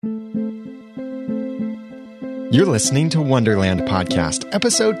You're listening to Wonderland Podcast,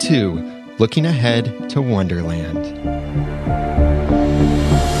 Episode 2, Looking Ahead to Wonderland.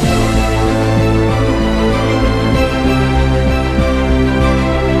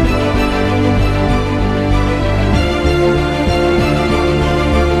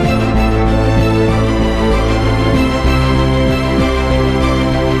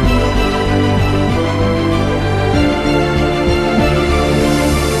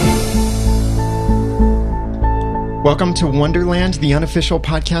 Welcome to Wonderland, the unofficial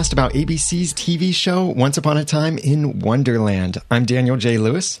podcast about ABC's TV show Once Upon a Time in Wonderland. I'm Daniel J.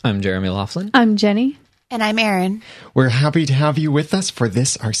 Lewis. I'm Jeremy Laughlin. I'm Jenny. And I'm Erin. We're happy to have you with us for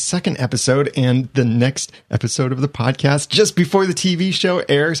this, our second episode, and the next episode of the podcast just before the TV show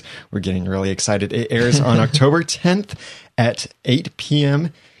airs. We're getting really excited. It airs on October 10th at 8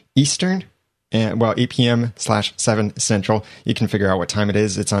 p.m. Eastern. And 8 p.m/7 Central. You can figure out what time it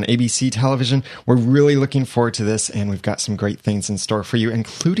is. It's on ABC television. We're really looking forward to this, and we've got some great things in store for you,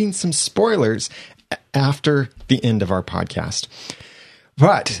 including some spoilers after the end of our podcast.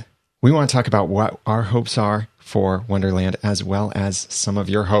 But we want to talk about what our hopes are for Wonderland, as well as some of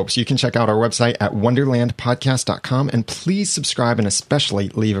your hopes. You can check out our website at wonderlandpodcast.com, and please subscribe and especially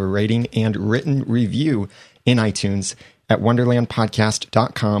leave a rating and written review in iTunes at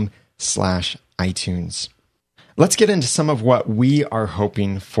wonderlandpodcast.com/iTunes. Let's get into some of what we are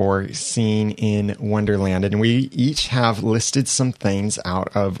hoping for seeing in Wonderland. And we each have listed some things out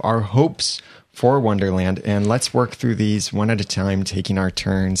of our hopes for Wonderland. And let's work through these one at a time, taking our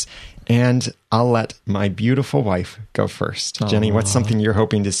turns. And I'll let my beautiful wife go first. Aww. Jenny, what's something you're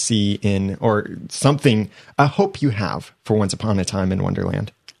hoping to see in, or something, a hope you have for Once Upon a Time in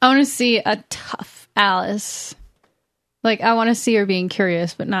Wonderland? I want to see a tough Alice. I want to see her being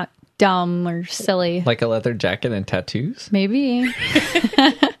curious, but not dumb or silly. Like a leather jacket and tattoos? Maybe.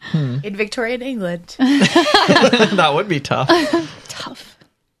 In Victorian England. That would be tough. Tough.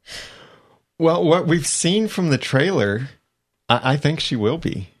 Well, what we've seen from the trailer, I think she will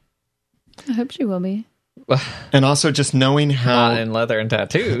be. I hope she will be. And also just knowing how... Not in leather and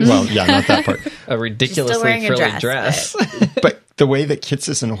tattoos. Well, yeah, not that part. A ridiculously frilly dress. But the way that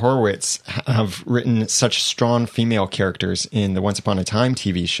Kitsis and Horowitz have written such strong female characters in the Once Upon a Time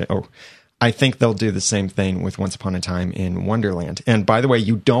TV show, I think they'll do the same thing with Once Upon a Time in Wonderland. And by the way,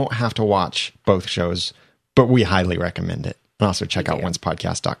 you don't have to watch both shows, but we highly recommend it. And also check out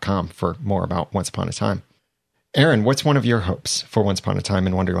oncepodcast.com for more about Once Upon a Time. Erin, what's one of your hopes for Once Upon a Time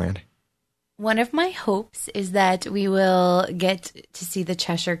in Wonderland? One of my hopes is that we will get to see the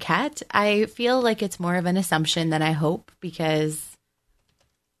Cheshire Cat. I feel like it's more of an assumption than I hope, because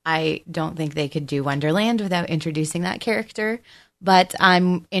I don't think they could do Wonderland without introducing that character. But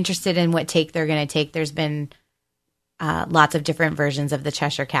I'm interested in what take they're going to take. There's been lots of different versions of the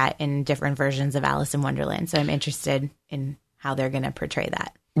Cheshire Cat and different versions of Alice in Wonderland. So I'm interested in how they're going to portray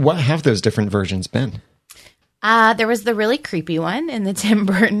that. What have those different versions been? There was the really creepy one in the Tim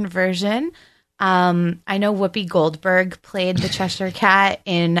Burton version. I know Whoopi Goldberg played the Cheshire Cat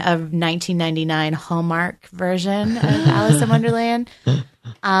in a 1999 Hallmark version of Alice in Wonderland.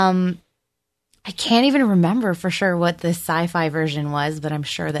 I can't even remember for sure what the sci-fi version was, but I'm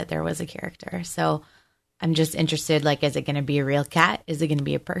sure that there was a character. So I'm just interested, is it going to be a real cat? Is it going to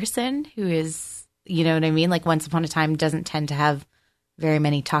be a person who is, you know what I mean? Once Upon a Time doesn't tend to have very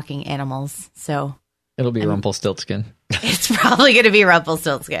many talking animals. So it'll be Rumpelstiltskin. It's probably going to be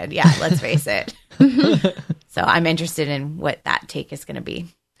Rumpelstiltskin. Yeah, let's face it. So I'm interested in what that take is going to be.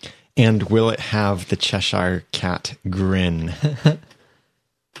 And will it have the Cheshire Cat grin?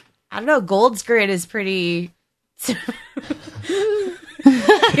 I don't know. Gold's grin is pretty...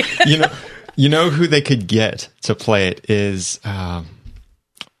 You know who they could get to play it is... I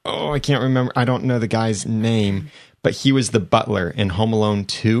can't remember. I don't know the guy's name, but he was the butler in Home Alone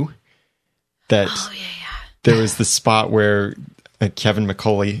 2. There was the spot where Kevin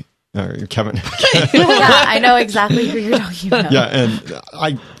McCauley, or Kevin. Yeah, I know exactly who you're talking about. Yeah, and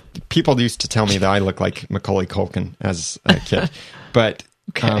people used to tell me that I look like Macaulay Culkin as a kid, but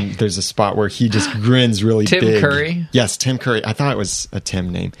there's a spot where he just grins really big. Tim Curry? Yes, Tim Curry. I thought it was a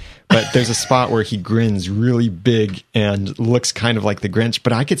Tim name, but there's a spot where he grins really big and looks kind of like the Grinch,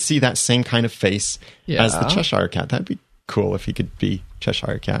 but I could see that same kind of face as the Cheshire Cat. That'd be cool if he could be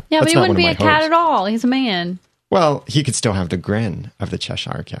Cheshire Cat. Yeah, but he wouldn't be a cat at all. He's a man. Well, he could still have the grin of the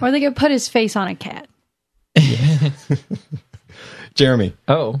Cheshire Cat. Or they could put his face on a cat. Jeremy.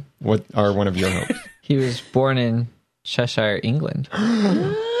 Oh. What are one of your hopes? He was born in Cheshire, England.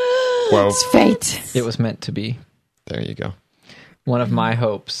 Whoa. It's fate. It was meant to be. There you go. One of my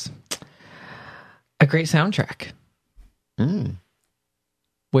hopes. A great soundtrack. Mm.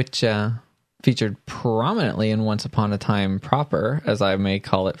 Which featured prominently in Once Upon a Time proper, as I may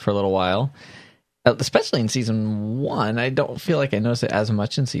call it, for a little while. Especially in season 1. I don't feel like I noticed it as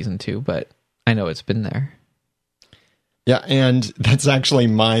much in season 2, but I know it's been there. Yeah, and that's actually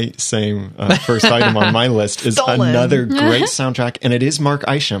my same first item on my list is another great soundtrack, and it is Mark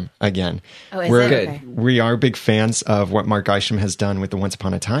Isham again. Oh, is it? Okay. We are big fans of what Mark Isham has done with the Once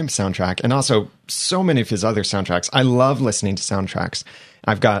Upon a Time soundtrack, and also so many of his other soundtracks. I love listening to soundtracks.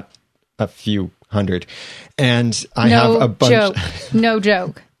 I've got a few hundred, and I have a bunch. No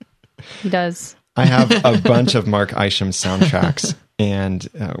joke. He does. I have a bunch of Mark Isham soundtracks, and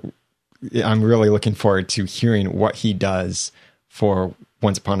I'm really looking forward to hearing what he does for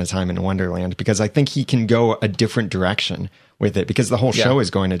Once Upon a Time in Wonderland, because I think he can go a different direction with it, because the whole show is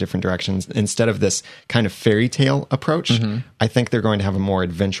going a different direction. Instead of this kind of fairy tale approach, I think they're going to have a more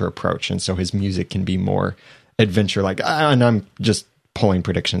adventure approach, and so his music can be more adventure like, and I'm just pulling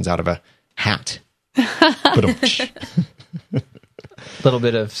predictions out of a hat. Little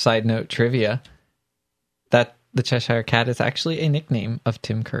bit of side note trivia. That the Cheshire Cat is actually a nickname of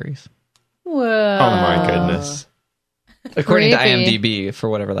Tim Curry's. Whoa. Oh my goodness. According to Creepy. IMDb, for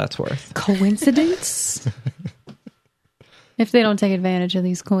whatever that's worth. Coincidence? If they don't take advantage of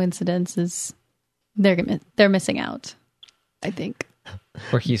these coincidences, they're missing out, I think.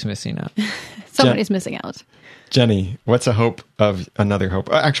 Or he's missing out. Somebody's missing out. Jenny, what's a hope of another hope?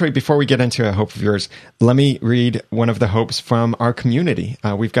 Actually, before we get into a hope of yours, let me read one of the hopes from our community.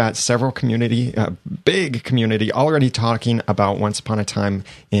 We've got several big community already talking about Once Upon a Time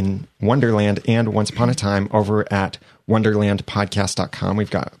in Wonderland and Once Upon a Time over at wonderlandpodcast.com.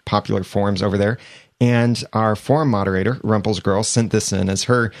 We've got popular forums over there. And our forum moderator, Rumple's Girl, sent this in as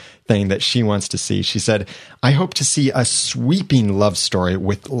her thing that she wants to see. She said, I hope to see a sweeping love story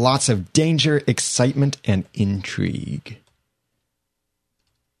with lots of danger, excitement, and intrigue.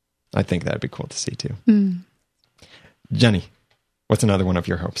 I think that'd be cool to see, too. Jenny, what's another one of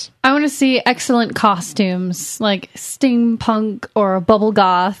your hopes? I want to see excellent costumes, like steampunk or bubble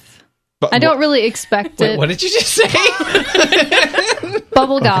goth. I don't really expect it. What did you just say?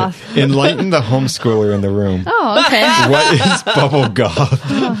 Bubble goth. Enlighten the homeschooler in the room. Oh, okay. What is bubble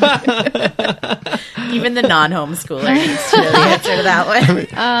goth? Even the non-homeschooler needs to really answer to that one.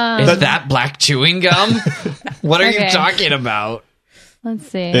 Is that black chewing gum? What are you talking about? Let's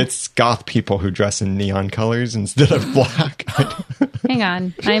see. It's goth people who dress in neon colors instead of black. Hang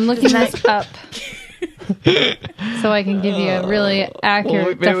on. I'm looking this up so I can give you a really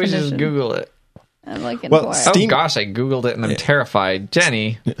accurate Maybe we definition. should just Google it. I'm looking Well, for it. Oh gosh, I Googled it and I'm terrified.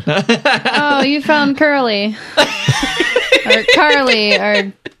 Jenny. Oh, you found Curly. Or Carly,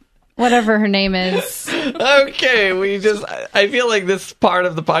 or whatever her name is. Okay, I feel like this part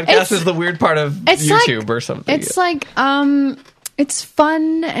of the podcast is the weird part of YouTube or something. It's like, it's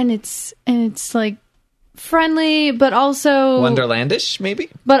fun and it's like friendly, but also Wonderlandish, maybe?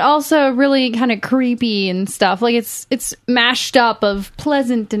 but also really kind of creepy and stuff. Like it's mashed up of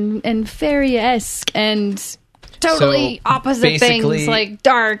pleasant and fairy-esque and totally So, opposite basically, things, like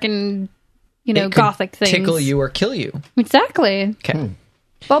dark and It could gothic things. tickle you or kill you. Exactly. Okay.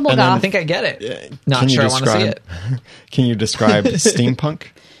 Bubble And then I goth. think I get it. Not Can you sure I want to see it. Can you describe steampunk?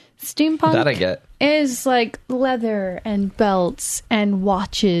 Steampunk That I get. is like leather and belts and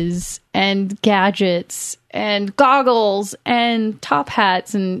watches and gadgets and goggles and top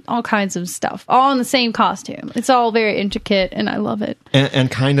hats and all kinds of stuff, all in the same costume. It's all very intricate and I love it. And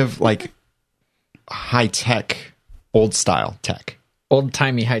kind of like high-tech, old-style tech.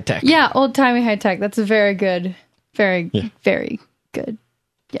 Old-timey high-tech. Yeah, old-timey high-tech. That's a very good, very good,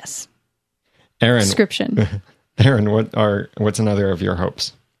 yes, Aaron, description. Aaron, what's another of your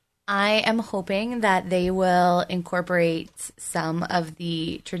hopes? I am hoping that they will incorporate some of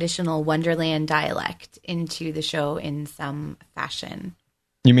the traditional Wonderland dialect into the show in some fashion.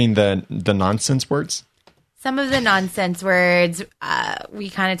 You mean the nonsense words? Some of the nonsense words, we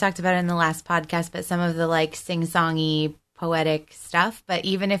kind of talked about it in the last podcast, but some of the like sing-songy, poetic stuff. But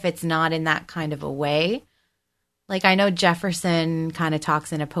even if it's not in that kind of a way, like I know Jefferson kind of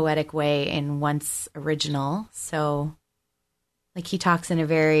talks in a poetic way in Once Original, so like he talks in a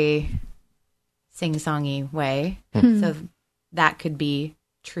very sing-songy way. So that could be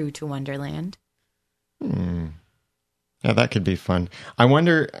true to Wonderland. Yeah, that could be fun. I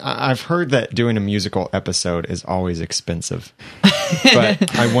wonder, I've heard that doing a musical episode is always expensive.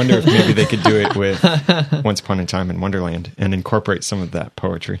 But I wonder if maybe they could do it with Once Upon a Time in Wonderland and incorporate some of that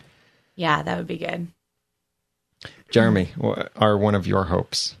poetry. Yeah, that would be good. Jeremy, what are one of your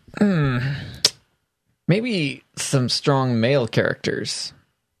hopes? Maybe some strong male characters.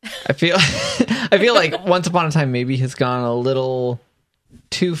 I feel like Once Upon a Time maybe has gone a little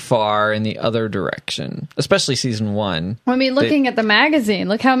too far in the other direction, especially season 1. I mean, looking at the magazine,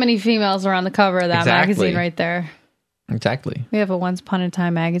 look how many females are on the cover of that Exactly. magazine right there. Exactly. We have a Once Upon a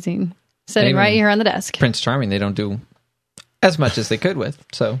Time magazine sitting Even right here on the desk. Prince Charming, they don't do as much as they could with.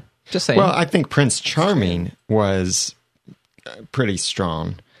 So, just saying. Well, I think Prince Charming was pretty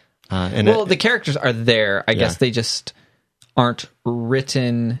strong. And the characters are there. I guess they just aren't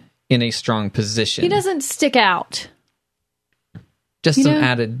written in a strong position. He doesn't stick out. Just You some know-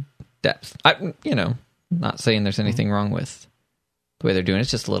 added depth. Not saying there's anything wrong with the way they're doing it.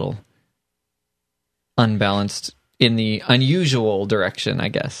 It's just a little unbalanced in the unusual direction, I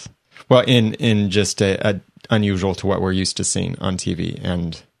guess. Well, in just a unusual to what we're used to seeing on TV,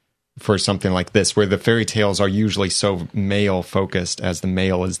 and for something like this, where the fairy tales are usually so male focused, as the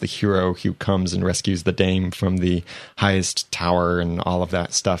male is the hero who comes and rescues the dame from the highest tower and all of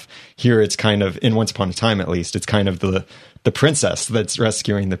that stuff. Here, it's kind of, in Once Upon a Time at least, it's kind of the princess that's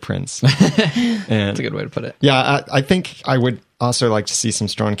rescuing the prince. And That's a good way to put it. yeah, I think I would also like to see some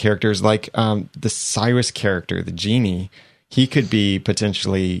strong characters, like the Cyrus character, the genie. He could be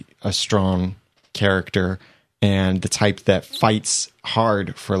potentially a strong character and the type that fights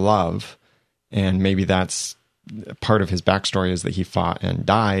hard for love. And maybe that's part of his backstory, is that he fought and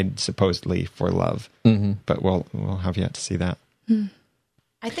died supposedly for love. Mm-hmm. But we'll have yet to see that.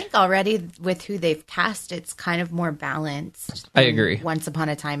 I think already with who they've cast, it's kind of more balanced. I than agree. Once Upon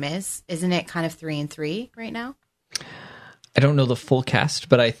a Time isn't it kind of 3 and 3 right now? I don't know the full cast,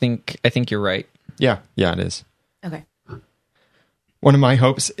 but I think you're right. Yeah, it is. Okay. One of my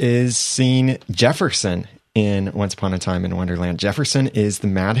hopes is seeing Jefferson in Once Upon a Time in Wonderland. Jefferson is the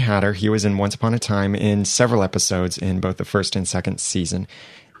Mad Hatter. He was in Once Upon a Time in several episodes in both the first and second season.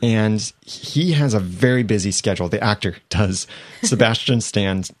 And he has a very busy schedule. The actor does. Sebastian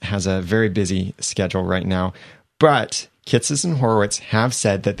Stan has a very busy schedule right now. But Kitsis and Horowitz have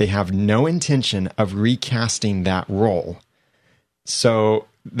said that they have no intention of recasting that role. So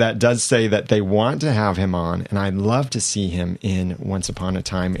that does say that they want to have him on, and I'd love to see him in Once Upon a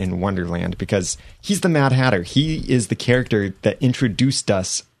Time in Wonderland, because he's the Mad Hatter. He is the character that introduced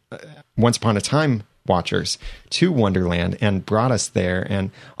us, Once Upon a Time watchers, to Wonderland and brought us there and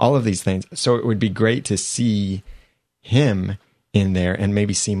all of these things. So it would be great to see him in there and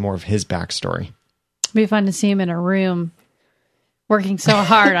maybe see more of his backstory. It'd be fun to see him in a room working so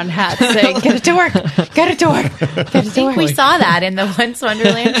hard on hats, saying, "Get it to work, get it to work, get it I to think work." we saw that in the Once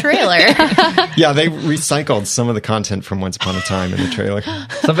Wonderland trailer. Yeah, they recycled some of the content from Once Upon a Time in the trailer.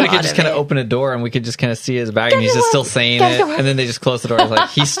 Somebody could Lot just of kind of it. open a door and we could just kind of see his bag and he's just still saying it. And then they just close the door. It's like,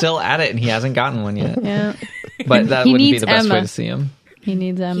 he's still at it and he hasn't gotten one yet. Yeah, But that He wouldn't be needs the best way Emma. to see him. he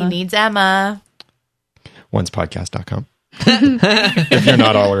needs Emma. He needs Emma. Oncepodcast.com. If you're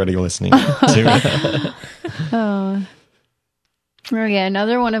not already listening to it. Okay,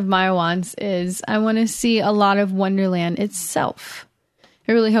 another one of my wants is I want to see a lot of Wonderland itself.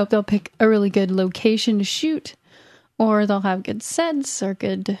 I really hope they'll pick a really good location to shoot, or they'll have good sets or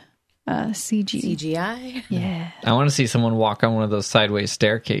good CG. CGI. Yeah. I want to see someone walk on one of those sideways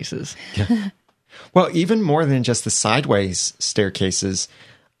staircases. Well, even more than just the sideways staircases,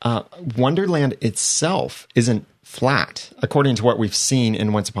 Wonderland itself isn't flat, according to what we've seen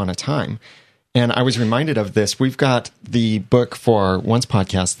in Once Upon a Time. And I was reminded of this. We've got the book for Once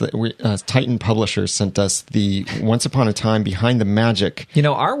Podcast that Titan Publishers sent us, the Once Upon a Time Behind the Magic. You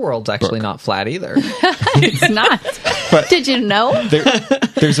know, our world's actually not flat either. It's not. But Did you know?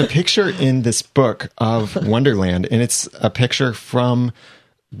 There's a picture in this book of Wonderland, and it's a picture from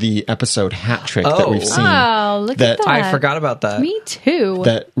the episode Hat Trick that we've seen. Oh, look That- at that. I forgot about that. Me too.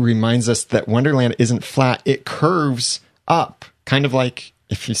 That reminds us that Wonderland isn't flat. It curves up, kind of like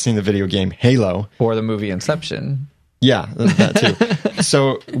if you've seen the video game Halo. Or the movie Inception. Yeah, that too.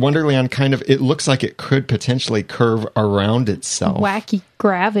 So Wonderland it looks like it could potentially curve around itself. Wacky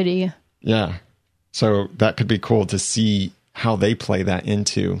gravity. Yeah. So that could be cool to see how they play that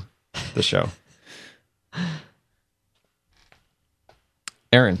into the show.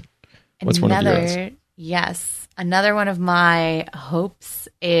 Aaron, what's one of yours? Another one of my hopes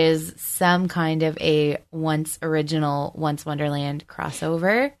is some kind of a Once Wonderland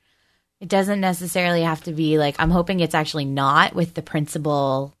crossover. It doesn't necessarily have to be like, I'm hoping it's actually not with the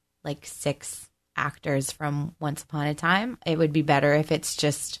principal, like 6 actors from Once Upon a Time. It would be better if it's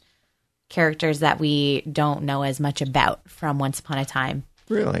just characters that we don't know as much about from Once Upon a Time.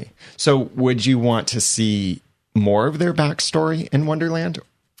 Really? So would you want to see more of their backstory in Wonderland?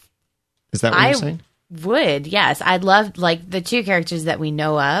 Is that what you're saying? Would, yes. I'd love, like, the 2 characters that we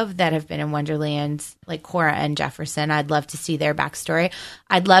know of that have been in Wonderland, like Cora and Jefferson. I'd love to see their backstory.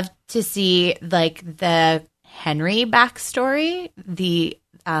 I'd love to see, like, the Henry backstory, the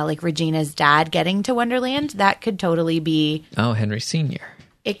like Regina's dad getting to Wonderland, that could totally be. Oh, Henry Sr.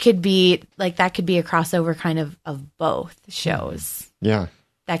 It could be like that could be a crossover kind of both shows. Yeah.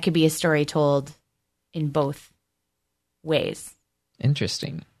 That could be a story told in both ways.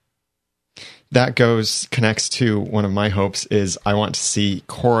 Interesting. That connects to one of my hopes is I want to see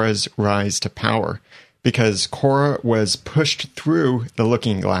Cora's rise to power, because Cora was pushed through the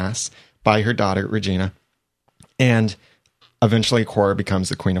looking glass by her daughter, Regina, and eventually Cora becomes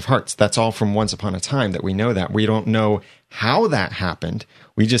the Queen of Hearts. That's all from Once Upon a Time that we know that. We don't know how that happened.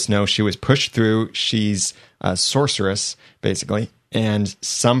 We just know she was pushed through. She's a sorceress, basically, and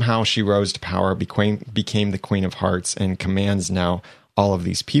somehow she rose to power, became the Queen of Hearts, and commands now all of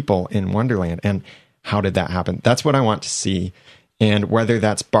these people in Wonderland. And how did that happen? That's what I want to see. And whether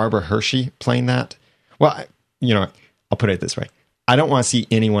that's Barbara Hershey playing that, well, I'll put it this way. I don't want to see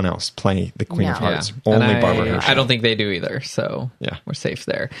anyone else play the Queen of Hearts. Yeah. Only Barbara Hershey. I don't think they do either, so yeah, we're safe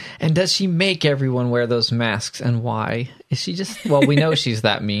there. And does she make everyone wear those masks, and why? Is she just... Well, we know she's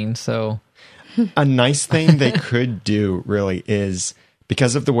that mean, so... A nice thing they could do, really, is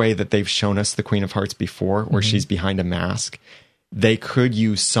because of the way that they've shown us the Queen of Hearts before, where she's behind a mask, they could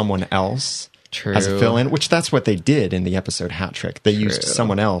use someone else as a fill-in, which that's what they did in the episode Hat Trick. They used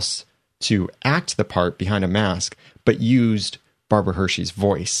someone else to act the part behind a mask, but used Barbara Hershey's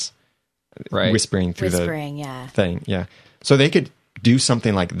voice, whispering through the thing. Yeah. So they could do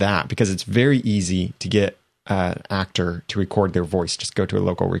something like that, because it's very easy to get an actor to record their voice. Just go to a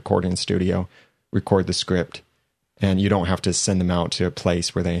local recording studio, record the script, and you don't have to send them out to a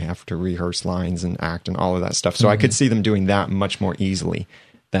place where they have to rehearse lines and act and all of that stuff. So I could see them doing that much more easily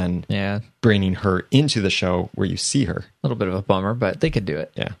than bringing her into the show where you see her. A little bit of a bummer, but they could do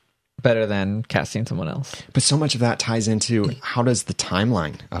it. Yeah. Better than casting someone else. But so much of that ties into how does the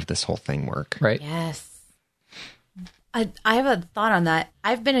timeline of this whole thing work? Right. Yes. I have a thought on that.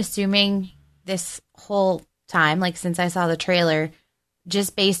 I've been assuming this whole time, like since I saw the trailer,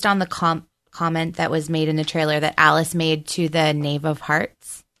 just based on the comment that was made in the trailer that Alice made to the Knave of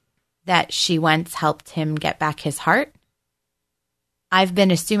Hearts, that she once helped him get back his heart. I've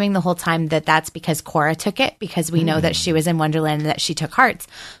been assuming the whole time that that's because Cora took it, because we know that she was in Wonderland and that she took hearts.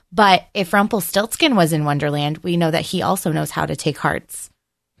 But if Rumpelstiltskin was in Wonderland, we know that he also knows how to take hearts.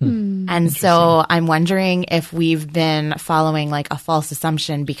 And so I'm wondering if we've been following like a false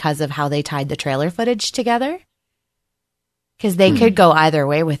assumption because of how they tied the trailer footage together. Because they could go either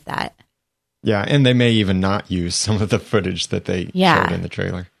way with that. Yeah, and they may even not use some of the footage that they showed in the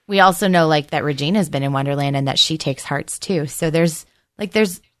trailer. We also know like that Regina's been in Wonderland and that she takes hearts too. So there's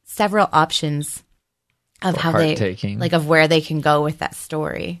several options of how of where they can go with that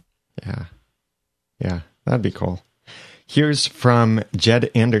story. Yeah, that'd be cool. Here's from Jed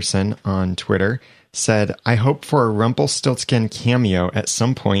Anderson on Twitter, said, I hope for a Rumpelstiltskin cameo at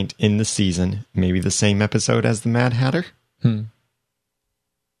some point in the season, maybe the same episode as the Mad Hatter. And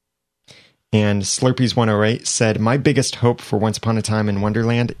Slurpees 108 said, my biggest hope for Once Upon a Time in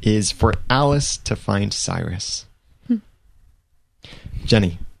Wonderland is for Alice to find Cyrus.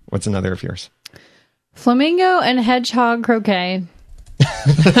 Jenny, what's another of yours? Flamingo and hedgehog croquet.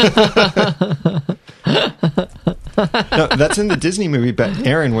 No, that's in the Disney movie, but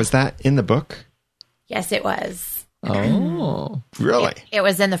Aaron, was that in the book? Yes, it was. Oh. Really? It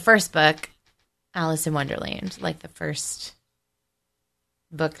was in the first book, Alice in Wonderland, like the first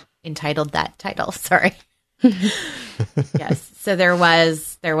book entitled that title. Sorry. Yes. So there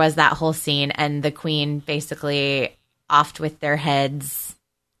was that whole scene, and the Queen basically offed with their heads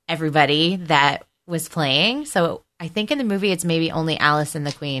everybody that was playing. So I think in the movie it's maybe only Alice and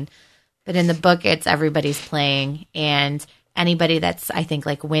the Queen, but in the book it's everybody's playing, and anybody that's I think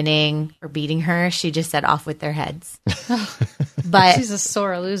like winning or beating her, she just said off with their heads. But she's a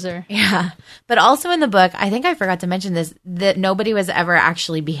sore loser. Yeah. But also in the book, I think I forgot to mention this, that nobody was ever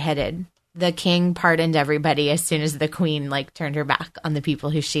actually beheaded. The king pardoned everybody as soon as the Queen like turned her back on the people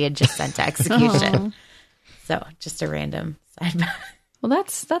who she had just sent to execution. So just a random side. Well,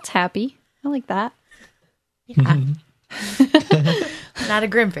 that's happy. I like that. Yeah. Not a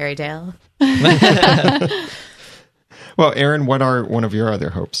grim fairy tale. Well, Aaron, what are one of your other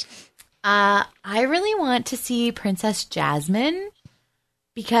hopes? I really want to see Princess Jasmine,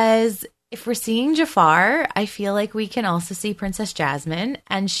 because if we're seeing Jafar, I feel like we can also see Princess Jasmine,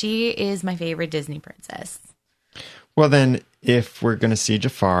 and she is my favorite Disney princess. Well, then, if we're going to see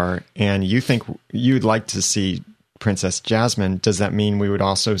Jafar, and you think you'd like to see Princess Jasmine, does that mean we would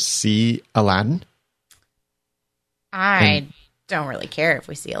also see Aladdin? I don't really care if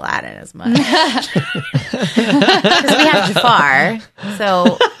we see Aladdin as much. Because we have Jafar,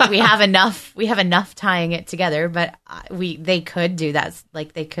 so we have enough tying it together, but they could do that.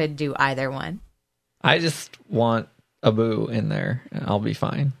 Like, they could do either one. I just want Abu in there, and I'll be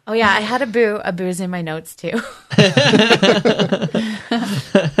fine. Oh yeah, I had Abu. Abu's in my notes too.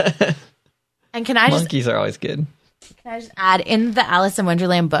 And monkeys are always good. Can I just add, in the Alice in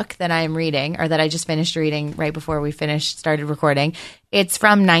Wonderland book that I'm reading, or that I just finished reading right before we started recording, it's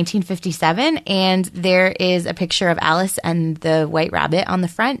from 1957, and there is a picture of Alice and the White Rabbit on the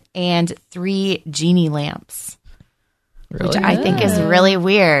front, and 3 genie lamps. Really? Which I think is really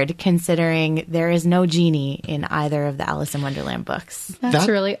weird, considering there is no genie in either of the Alice in Wonderland books. That's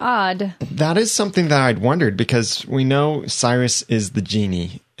really odd. That is something that I'd wondered, because we know Cyrus is the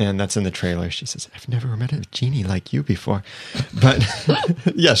genie, and that's in the trailer. She says, I've never met a genie like you before. But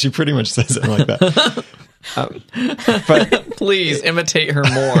yeah, she pretty much says it like that. But please imitate her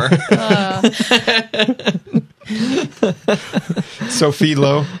more. Sophie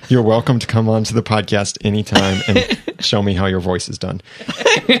Lowe, you're welcome to come on to the podcast anytime and show me how your voice is done.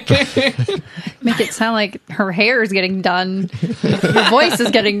 Make it sound like her hair is getting done. Your voice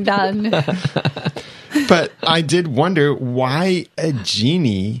is getting done. But I did wonder, why a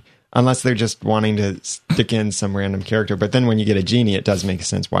genie, unless they're just wanting to stick in some random character. But then when you get a genie, it does make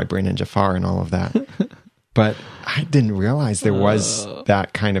sense why Brandon Jafar and all of that. But I didn't realize there was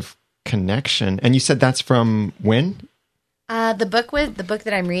that kind of connection. And you said that's from when? The book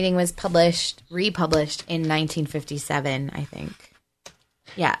that I'm reading was republished in 1957, I think.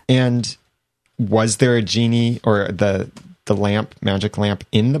 Yeah. And was there a genie or the magic lamp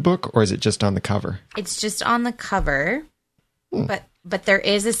in the book, or is it just on the cover? It's just on the cover, but there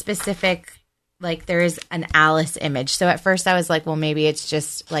is a specific, like, there is an Alice image. So at first I was like, well, maybe it's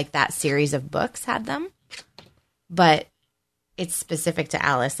just like that series of books had them, but it's specific to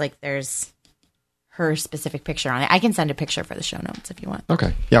Alice. Like, there's her specific picture on it. I can send a picture for the show notes if you want.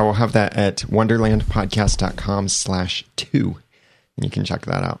 Okay. Yeah, we'll have that at wonderlandpodcast.com/2, and you can check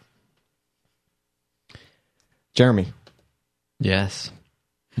that out. Jeremy. Yes.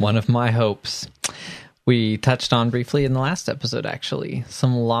 One of my hopes. We touched on briefly in the last episode, actually,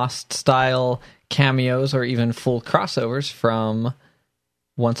 some Lost style cameos or even full crossovers from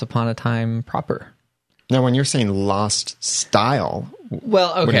Once Upon a Time proper. Now, when you're saying Lost style,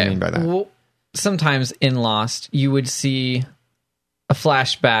 well, okay. What do you mean by that? Well, sometimes in Lost, you would see a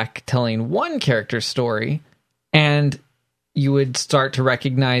flashback telling one character's story, and you would start to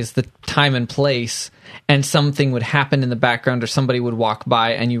recognize the time and place, and something would happen in the background, or somebody would walk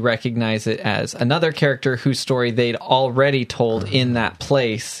by and you recognize it as another character whose story they'd already told in that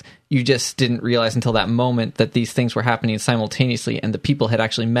place. You just didn't realize until that moment that these things were happening simultaneously, and the people had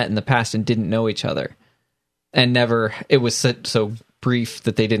actually met in the past and didn't know each other. And it was so brief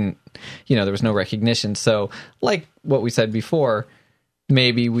that they didn't, there was no recognition. So, like what we said before,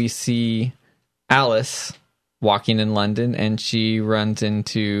 maybe we see Alice walking in London and she runs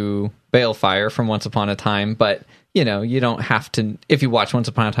into Balefire from Once Upon a Time, but you don't have to. If you watch Once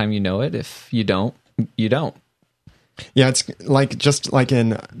Upon a Time, you know it. If you don't, you don't. Yeah, it's just like in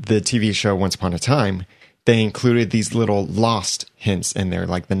the TV show Once Upon a Time, they included these little lost hints in there,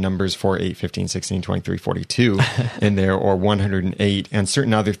 like the numbers 4, 8, 15, 16, 23, 42 in there, or 108, and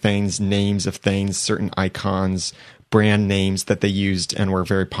certain other things, names of things, certain icons, brand names that they used and were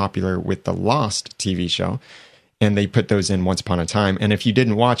very popular with the Lost TV show. And they put those in Once Upon a Time. And if you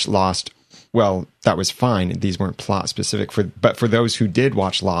didn't watch Lost, well, that was fine. These weren't plot specific. But for those who did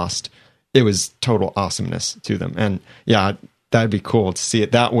watch Lost, it was total awesomeness to them. And yeah, that'd be cool to see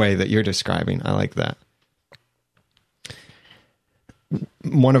it that way that you're describing. I like that.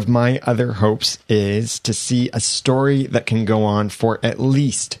 One of my other hopes is to see a story that can go on for at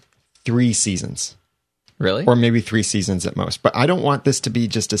least 3 seasons. Really? Or maybe 3 seasons at most. But I don't want this to be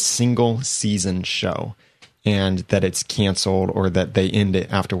just a single season show and that it's canceled or that they end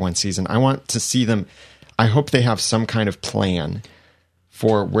it after 1 season. I want to see them. I hope they have some kind of plan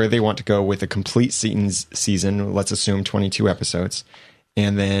for where they want to go with a complete season. Let's assume 22 episodes,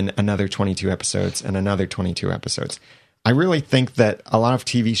 and then another 22 episodes and another 22 episodes. I really think that a lot of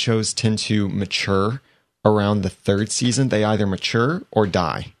TV shows tend to mature around the 3rd season. They either mature or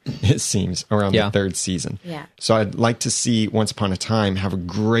die, it seems, around the 3rd season. Yeah. So I'd like to see Once Upon a Time have a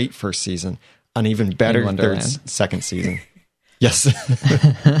great 1st season, an even better 2nd season. Yes.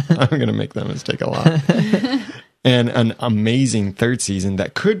 I'm going to make that mistake a lot. And an amazing 3rd season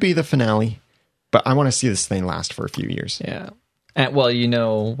that could be the finale, but I want to see this thing last for a few years. Yeah. And,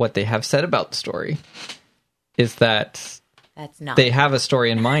 well, what they have said about the story is that they have a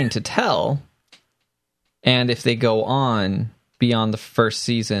story in mind to tell, and if they go on beyond the first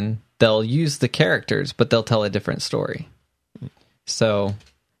season, they'll use the characters, but they'll tell a different story. So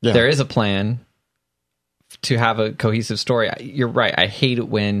there is a plan to have a cohesive story. You're right. I hate it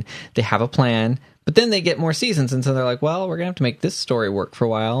when they have a plan, but then they get more seasons, and so they're like, well, we're going to have to make this story work for a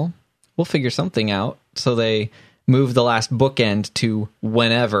while. We'll figure something out. So they move the last bookend to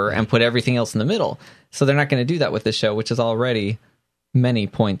whenever and put everything else in the middle. So they're not going to do that with this show, which is already many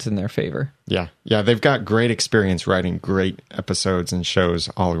points in their favor. Yeah. They've got great experience writing great episodes and shows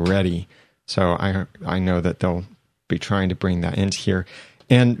already. So I know that they'll be trying to bring that into here.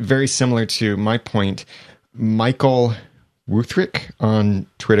 And very similar to my point, Michael Wuthrick on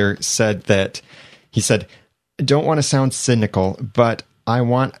Twitter said that he said, "Don't want to sound cynical, but I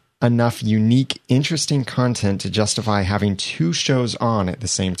want enough unique, interesting content to justify having two shows on at the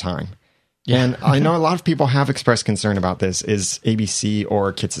same time." Yeah. And I know a lot of people have expressed concern about this. Is ABC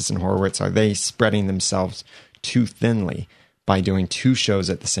or Kitsis and Horowitz, are they spreading themselves too thinly by doing two shows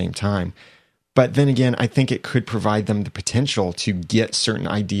at the same time? But then again, I think it could provide them the potential to get certain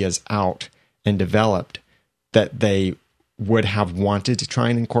ideas out and developed that they would have wanted to try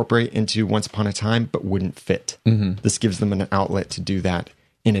and incorporate into Once Upon a Time, but wouldn't fit. Mm-hmm. This gives them an outlet to do that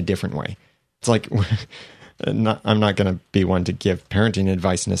in a different way. It's like, I'm not going to be one to give parenting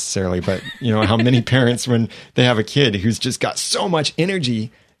advice necessarily, but you know how many parents, when they have a kid who's just got so much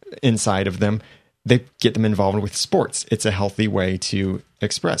energy inside of them, they get them involved with sports. It's a healthy way to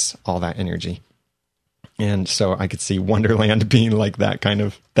express all that energy. And so I could see Wonderland being like that kind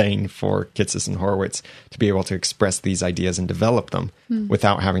of thing for Kitsis and Horowitz, to be able to express these ideas and develop them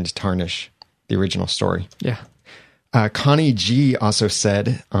without having to tarnish the original story. Yeah. Connie G also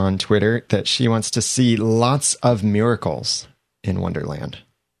said on Twitter that she wants to see lots of miracles in Wonderland.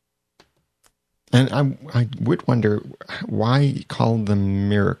 And I would wonder, why call them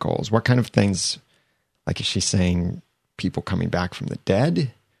miracles? What kind of things, like, is she saying people coming back from the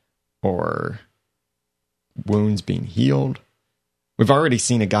dead, or wounds being healed? We've already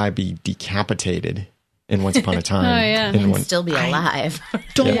seen a guy be decapitated in Once Upon a Time. Oh, yeah. And still be alive.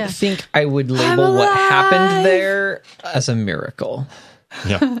 Don't think I would label what happened there as a miracle.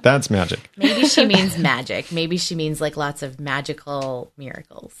 Yeah, that's magic. Maybe she means magic. Maybe she means like lots of magical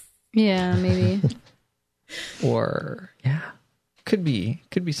miracles. Yeah, maybe. Or, yeah, could be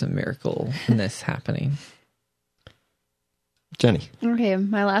some miracle in this happening. Jenny. Okay,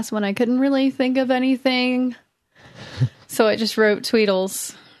 my last one. I couldn't really think of anything, so I just wrote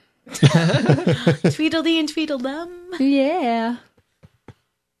Tweedles. Tweedledee and Tweedledum. Yeah.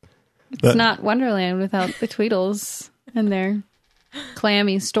 It's not Wonderland without the Tweedles and their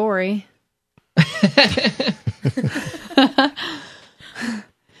clammy story.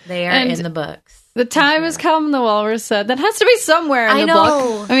 They are in the books. The time has come, the walrus said. That has to be somewhere in the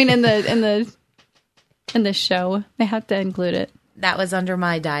book. I mean, in the show, they have to include it. That was under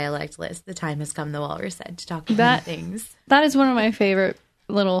my dialect list. The time has come, the walrus said, to talk about things. That is one of my favorite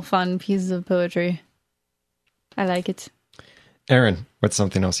little fun pieces of poetry. I like it. Aaron, what's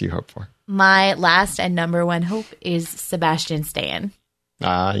something else you hope for? My last and number one hope is Sebastian Stan.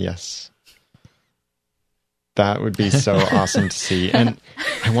 Ah, yes. That would be so awesome to see. And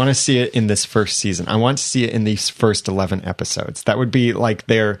I want to see it in this first season. I want to see it in these first 11 episodes. That would be like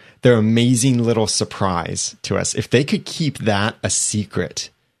their amazing little surprise to us. If they could keep that a secret,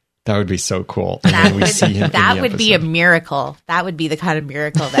 that would be so cool. And then we see him that would be a miracle. That would be the kind of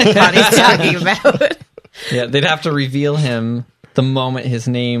miracle that Connie's talking about. Yeah, they'd have to reveal him the moment his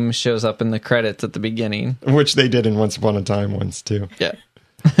name shows up in the credits at the beginning. Which they did in Once Upon a Time once, too. Yeah.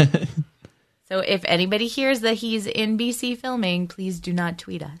 So if anybody hears that he's in BC filming, please do not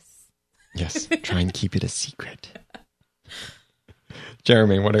tweet us. Yes, try and keep it a secret.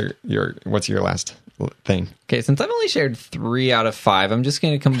 Jeremy, what's your last thing? Okay, since I've only shared 3 out of 5, I'm just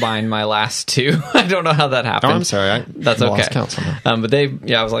going to combine my last 2. I don't know how that happened. Oh, I'm sorry. That's okay. Lost count somehow. But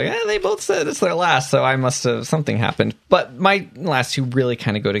I was like, they both said it's their last, so I must have, something happened. But my last 2 really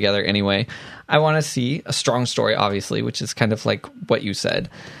kind of go together anyway. I want to see a strong story, obviously, which is kind of like what you said.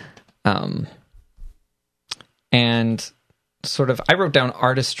 And sort of, I wrote down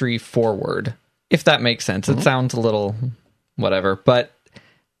artistry forward, if that makes sense. It sounds a little whatever, but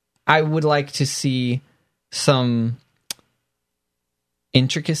I would like to see some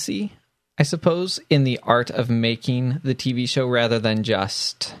intricacy, I suppose, in the art of making the TV show, rather than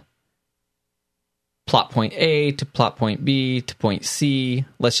just plot point A to plot point B to point C.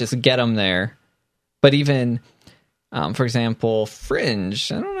 Let's just get them there. But even, for example,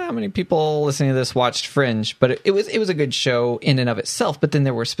 Fringe. I don't know how many people listening to this watched Fringe, but it was a good show in and of itself. But then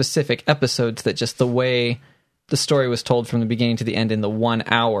there were specific episodes that just the way the story was told from the beginning to the end in the 1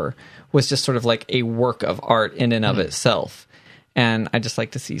 hour was just sort of like a work of art in and of itself. And I just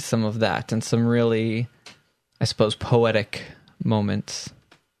like to see some of that and some really, I suppose, poetic moments.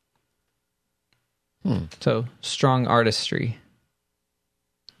 So strong artistry.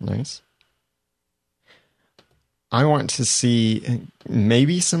 Nice. I want to see,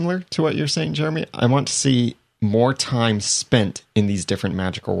 maybe similar to what you're saying, Jeremy, I want to see more time spent in these different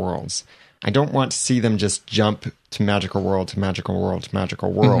magical worlds. I don't want to see them just jump to magical world to magical world to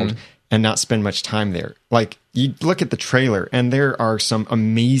magical world and not spend much time there. Like, you look at the trailer and there are some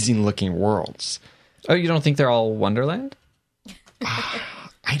amazing looking worlds. Oh, you don't think they're all Wonderland?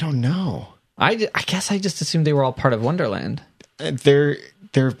 I don't know. I guess I just assumed they were all part of Wonderland. There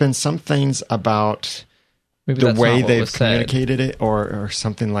have been some things about Maybe the that's way not what they've was said. communicated it or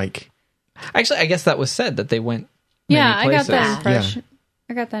something like... Actually, I guess that was said that they went Yeah, many I got that places. impression.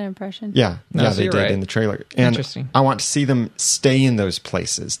 I got that impression. Yeah, No, so they you're did right. in the trailer. And Interesting. I want to see them stay in those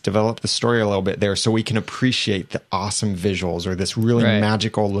places, develop the story a little bit there so we can appreciate the awesome visuals or this really Right.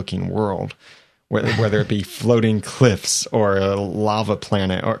 magical looking world, whether it be floating cliffs or a lava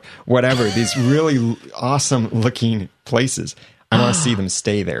planet or whatever, these really awesome looking places. I want to see them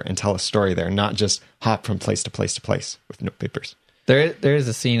stay there and tell a story there, not just hop from place to place to place with note papers. There is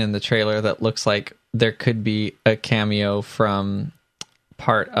a scene in the trailer that looks like there could be a cameo from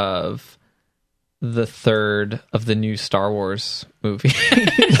part of the third of the new Star Wars movie.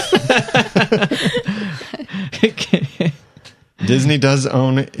 Disney does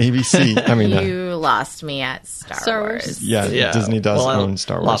own ABC. I mean, You lost me at Star Wars. Wars. yeah, Disney does well, own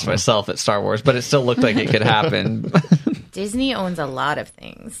Star Wars. Lost now. myself at Star Wars, but it still looked like it could happen. Disney owns a lot of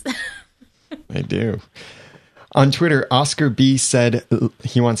things. They do. On Twitter, Oscar B said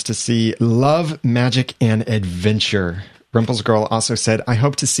he wants to see love, magic, and adventure. Rumple's Girl also said, I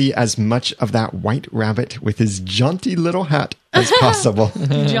hope to see as much of that white rabbit with his jaunty little hat as possible.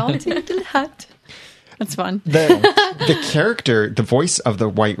 Jaunty little hat. That's fun. The character, the voice of the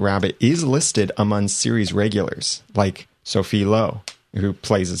white rabbit is listed among series regulars, like Sophie Lowe, who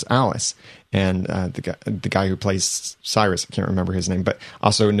plays as Alice, and the guy who plays Cyrus, I can't remember his name, but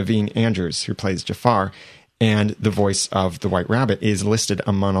also Naveen Andrews, who plays Jafar, and the voice of the White Rabbit is listed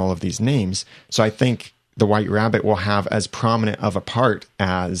among all of these names. So I think the White Rabbit will have as prominent of a part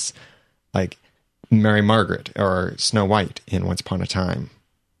as, like, Mary Margaret or Snow White in Once Upon a Time.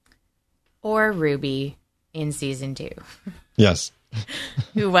 Or Ruby in season 2, Yes.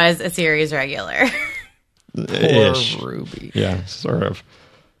 who was a series regular. Ish. Poor Ruby. Yeah, sort of.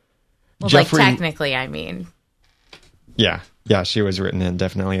 Well, Jeffrey- like technically, I mean. Yeah, she was written in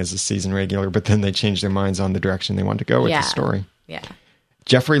definitely as a season regular, but then they changed their minds on the direction they wanted to go with Yeah. the story. Yeah.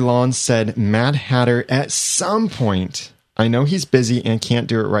 Jeffrey Lawn said, Mad Hatter at some point. I know he's busy and can't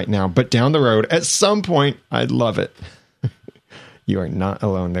do it right now, but down the road, at some point, I'd love it. You are not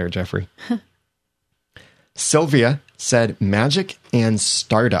alone there, Jeffrey. Sylvia said, Magic and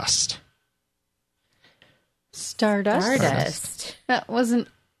Stardust. Stardust? That wasn't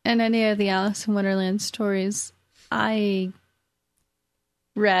in any of the Alice in Wonderland stories I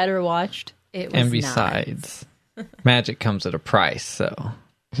read or watched. It was And besides, magic comes at a price, so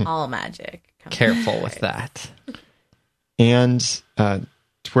not all magic. careful with that. And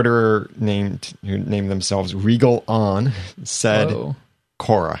Twitterer who named themselves Regal On said, Whoa.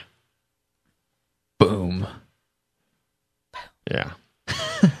 Korra. Boom. Yeah.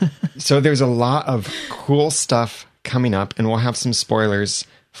 So there's a lot of cool stuff coming up, and we'll have some spoilers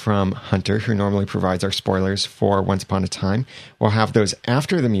from Hunter, who normally provides our spoilers for Once Upon a Time. We'll have those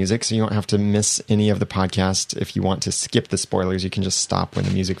after the music, so you don't have to miss any of the podcast. If you want to skip the spoilers, you can just stop when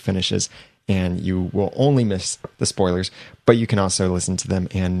the music finishes, and you will only miss the spoilers, but you can also listen to them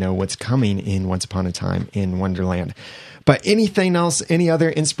and know what's coming in Once Upon a Time in Wonderland. But anything else, any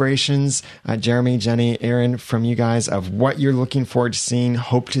other inspirations, Jeremy, Jenny, Aaron, from you guys of what you're looking forward to seeing,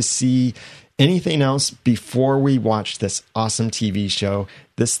 hope to see, anything else before we watch this awesome TV show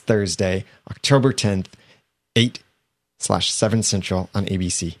this Thursday, October 10th, 8/7 Central on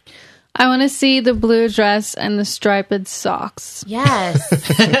ABC? I want to see the blue dress and the striped socks. Yes.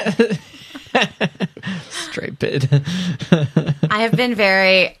 Straight bid. I have been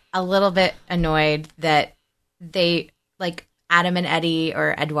a little bit annoyed that they, like, Adam and Eddie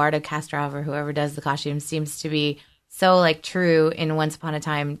or Eduardo Castrov or whoever does the costumes seems to be so, like, true in Once Upon a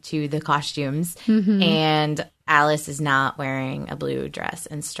Time to the costumes. And Alice is not wearing a blue dress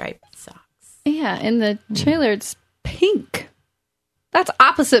and striped socks. Yeah, in the trailer it's pink. That's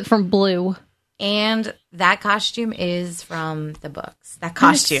opposite from blue. And that costume is from the books. That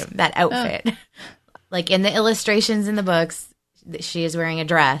costume, that outfit. Like, in the illustrations in the books, she is wearing a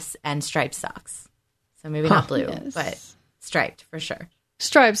dress and striped socks. So maybe not blue, Yes. but striped for sure.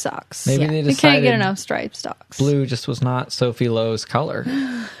 Striped socks. Maybe Yeah. they We can't get decided enough striped socks. Blue just was not Sophie Lowe's color.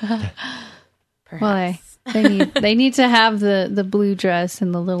 Well, they need to have the blue dress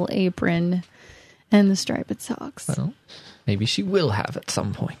and the little apron and the striped socks. Well, maybe she will have at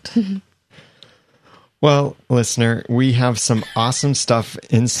some point. Well, listener, we have some awesome stuff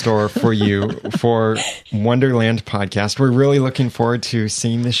in store for you for Wonderland Podcast. We're really looking forward to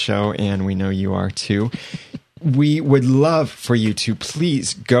seeing this show, and we know you are too. We would love for you to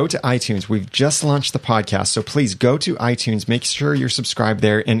please go to iTunes. We've just launched the podcast, so please go to iTunes. Make sure you're subscribed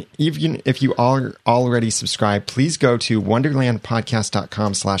there. And even if you are already subscribed, please go to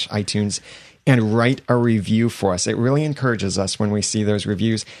wonderlandpodcast.com/iTunes and write a review for us. It really encourages us when we see those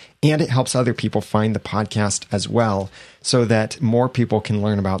reviews, and it helps other people find the podcast as well, so that more people can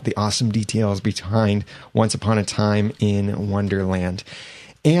learn about the awesome details behind Once Upon a Time in Wonderland.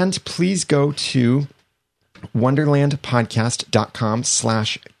 And please go to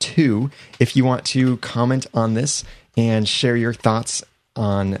wonderlandpodcast.com/2 if you want to comment on this and share your thoughts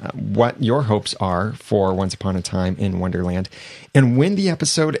on what your hopes are for Once Upon a Time in Wonderland. And when the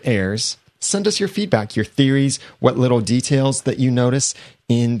episode airs, send us your feedback, your theories, what little details that you notice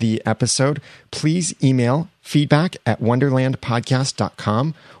in the episode. Please email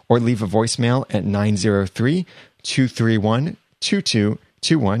feedback@wonderlandpodcast.com or leave a voicemail at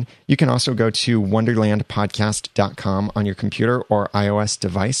 903-231-2221. You can also go to wonderlandpodcast.com on your computer or iOS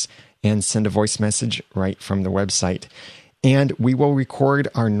device and send a voice message right from the website. And we will record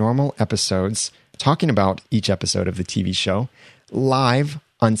our normal episodes talking about each episode of the TV show live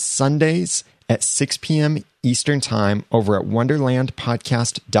on Sundays at 6 p.m. Eastern Time over at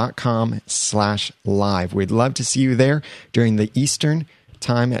wonderlandpodcast.com/live. We'd love to see you there during the Eastern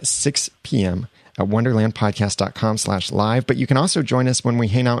Time at 6 p.m. at wonderlandpodcast.com/live. But you can also join us when we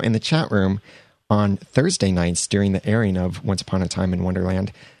hang out in the chat room on Thursday nights during the airing of Once Upon a Time in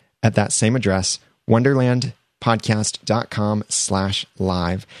Wonderland at that same address,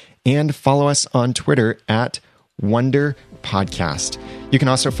 wonderlandpodcast.com/live. And follow us on Twitter at Wonder Podcast. You can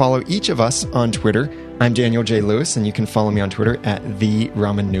also follow each of us on Twitter. I'm Daniel J. Lewis, and you can follow me on Twitter at The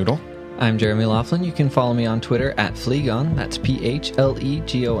Ramen Noodle. I'm Jeremy Laughlin. You can follow me on Twitter at Phlegon. That's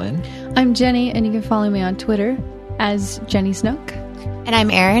PHLEGON. I'm Jenny, and you can follow me on Twitter as Jenny Snook. And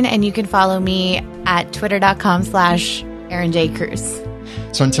I'm Erin, and you can follow me at twitter.com/Erin J. Cruz.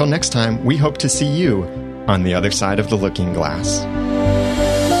 So until next time, we hope to see you on the other side of the looking glass.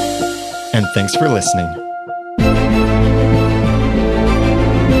 And thanks for listening.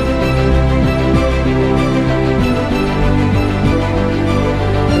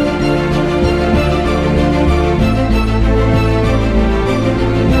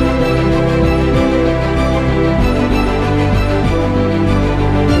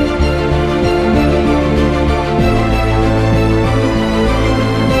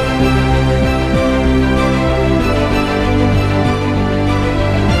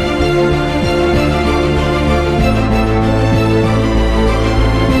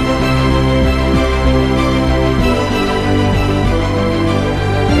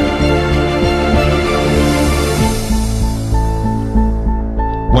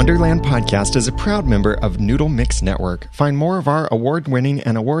 Wonderland Podcast is a proud member of Noodle Mix Network. Find more of our award-winning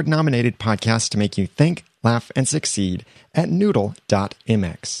and award-nominated podcasts to make you think, laugh, and succeed at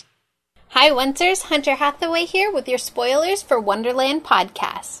noodle.mx. Hi, Oncers. Hunter Hathaway here with your spoilers for Wonderland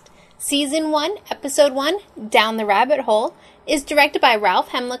Podcast. Season 1, Episode 1, Down the Rabbit Hole, is directed by Ralph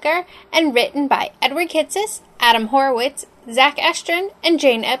Hemlicker and written by Edward Kitsis, Adam Horowitz, Zach Estrin, and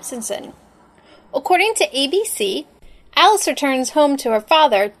Jane Epsinson. According to ABC, Alice returns home to her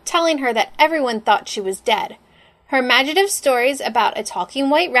father, telling her that everyone thought she was dead. Her imaginative stories about a talking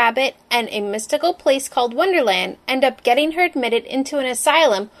white rabbit and a mystical place called Wonderland end up getting her admitted into an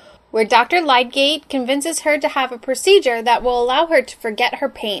asylum where Dr. Lydgate convinces her to have a procedure that will allow her to forget her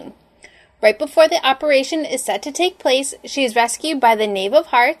pain. Right before the operation is set to take place, she is rescued by the Knave of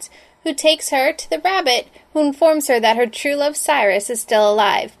Hearts, who takes her to the rabbit, who informs her that her true love Cyrus is still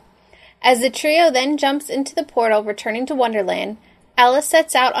alive. As the trio then jumps into the portal returning to Wonderland, Alice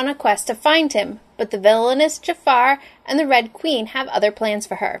sets out on a quest to find him, but the villainous Jafar and the Red Queen have other plans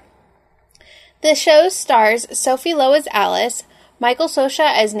for her. The show stars Sophie Lowe as Alice, Michael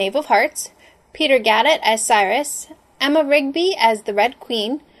Sosha as Knave of Hearts, Peter Gaddett as Cyrus, Emma Rigby as the Red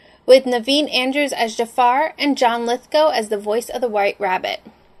Queen, with Naveen Andrews as Jafar and John Lithgow as the voice of the White Rabbit.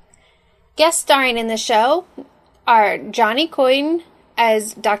 Guest starring in the show are Johnny Coyne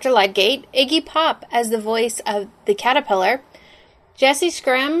as Dr. Lydgate, Iggy Pop as the voice of the Caterpillar, Jessie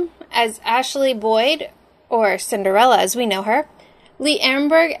Scrim as Ashley Boyd, or Cinderella as we know her, Lee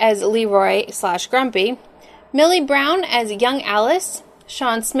Ehrenberg as Leroy / Grumpy, Millie Brown as young Alice,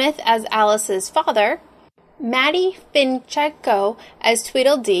 Sean Smith as Alice's father, Maddie Finchenko as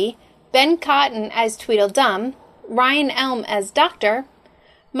Tweedledee, Ben Cotton as Tweedledum, Ryan Elm as Doctor,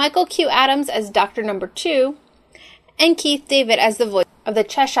 Michael Q. Adams as Doctor Number 2, and Keith David as the voice of the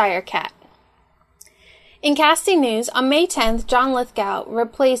Cheshire Cat. In casting news, on May 10th, John Lithgow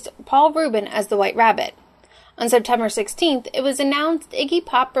replaced Paul Rubin as the White Rabbit. On September 16th, it was announced Iggy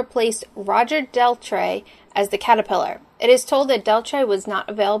Pop replaced Roger Daltrey as the Caterpillar. It is told that Daltrey was not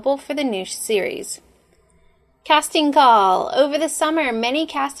available for the new series. Casting call. Over the summer, many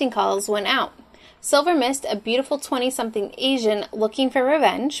casting calls went out. Silver Mist, a beautiful 20-something Asian looking for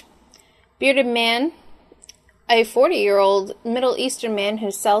revenge. Bearded Man, a 40-year-old Middle Eastern man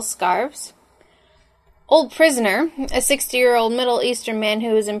who sells scarves. Old Prisoner, a 60-year-old Middle Eastern man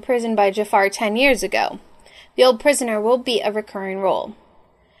who was imprisoned by Jafar 10 years ago. The Old Prisoner will be a recurring role.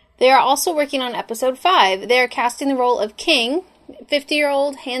 They are also working on episode 5. They are casting the role of King,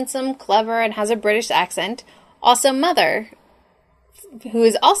 50-year-old, handsome, clever, and has a British accent. Also Mother, who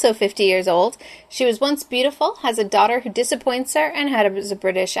is also 50 years old. She was once beautiful, has a daughter who disappoints her, and has a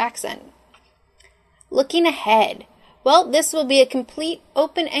British accent. Looking ahead. Well, this will be a complete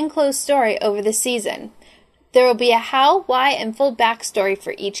open and closed story over the season. There will be a how, why, and full backstory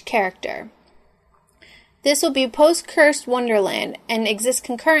for each character. This will be post-Cursed Wonderland and exist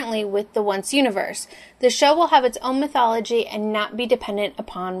concurrently with the Once universe. The show will have its own mythology and not be dependent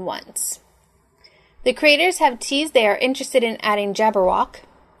upon Once. The creators have teased they are interested in adding Jabberwock.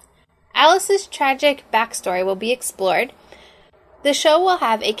 Alice's tragic backstory will be explored. The show will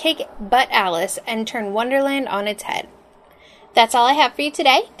have a kick butt Alice and turn Wonderland on its head. That's all I have for you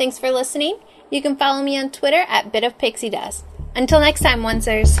today. Thanks for listening. You can follow me on Twitter at BitOfPixieDust. Until next time,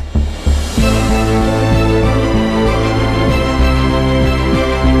 Oncers.